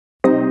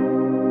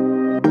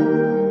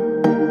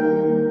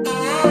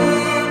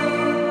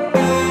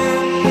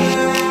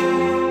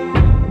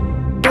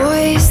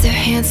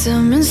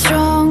handsome and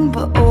strong,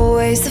 but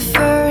always the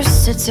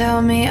first to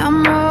tell me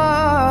I'm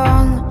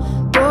wrong.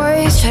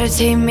 Boys try to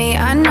tame me,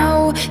 I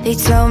know. They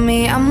tell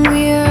me I'm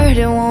weird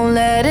and won't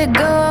let it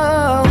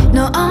go.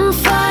 No, I'm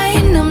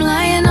fine, I'm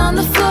lying on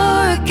the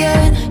floor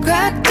again.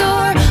 Cracked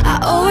door, I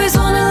always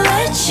wanna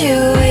let you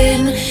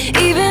in.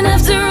 Even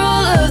after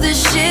all of this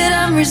shit,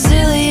 I'm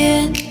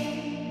resilient.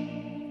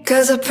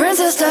 Cause a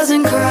princess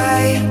doesn't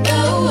cry.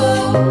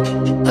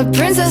 A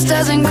princess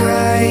doesn't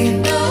cry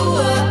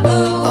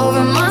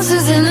over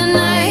monsters in the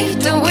night.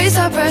 Don't waste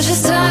our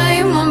precious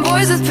time on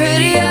boys with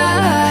pretty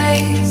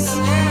eyes.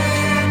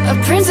 A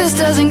princess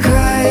doesn't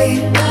cry.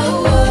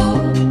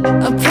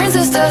 A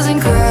princess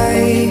doesn't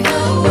cry.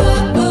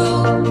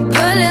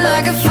 Burning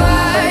like a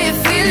fire,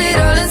 feel it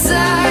all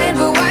inside,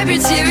 but wipe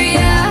your teary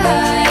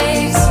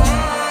eyes.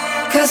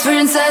 Cause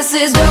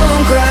princesses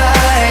don't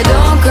cry,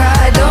 don't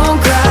cry, don't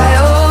cry.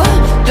 Oh,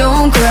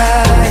 don't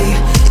cry,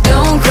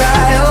 don't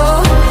cry.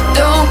 Oh,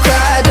 don't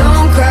cry,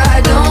 don't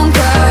cry, don't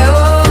cry.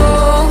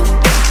 Oh,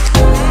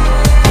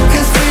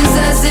 cause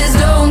princesses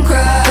don't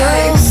cry.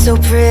 Girls so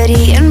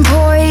pretty and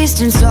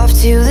poised and soft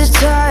to the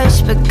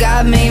touch, but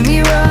God made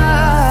me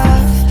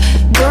rough.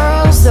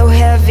 Girls so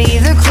heavy,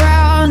 the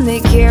crown they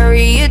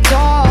carry it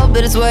tall,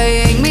 but it's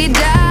weighing me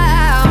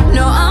down.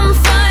 No, I'm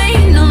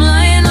fine, I'm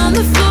lying on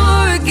the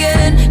floor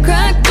again.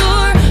 Cracked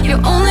door,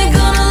 you're only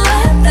gonna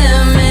let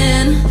them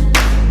in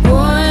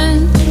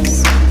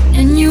once,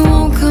 and you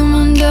won't come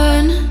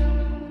undone.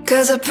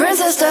 Cause a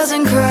princess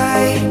doesn't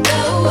cry.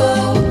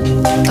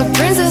 A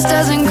princess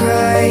doesn't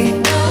cry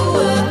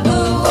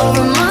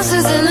over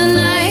monsters in the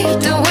night.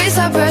 Don't waste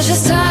our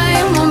precious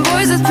time on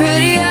boys with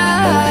pretty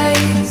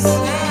eyes.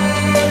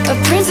 A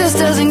princess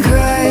doesn't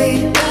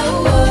cry.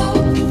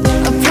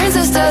 A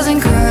princess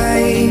doesn't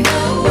cry.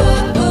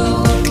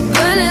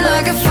 Burning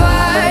like a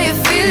fire,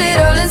 feel it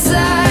all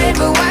inside,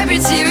 but wipe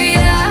your teary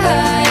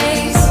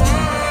eyes.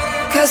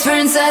 Cause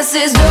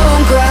princesses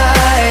don't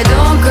cry,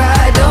 don't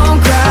cry, don't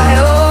cry.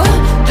 Oh,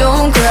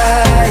 don't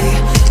cry,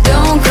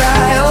 don't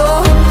cry.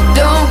 Oh,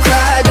 don't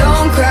cry,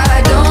 don't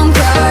cry, don't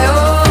cry.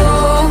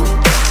 Oh,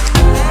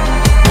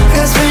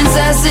 cause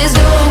princesses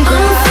don't cry.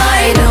 I'm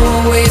fine, I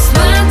won't waste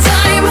my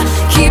time.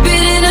 Keep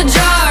it in a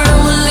jar and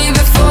we'll leave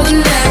it for the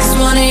next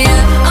one.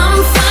 Yeah,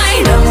 I'm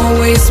fine, I won't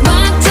waste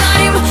my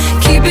time.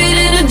 Keep it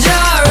in a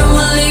jar and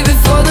we'll leave it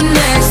for the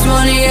next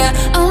one. Yeah,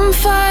 I'm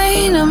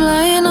fine, I'm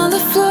lying on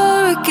the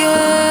floor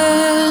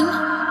again.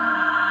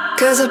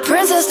 Cause a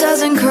princess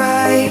doesn't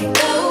cry.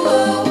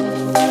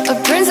 A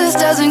princess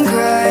doesn't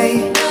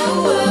cry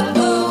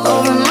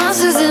over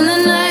monsters in the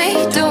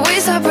night. Don't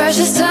waste our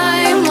precious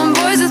time on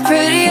boys with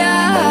pretty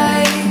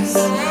eyes.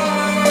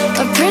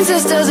 A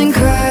princess doesn't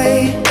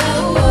cry.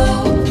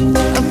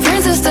 A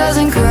princess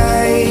doesn't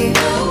cry.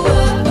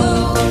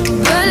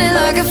 Burning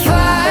like a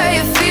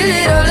fire, feel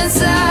it all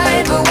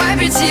inside, but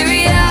wipe your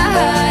teary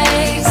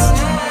eyes.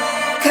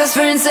 Cause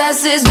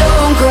princesses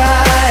don't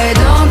cry.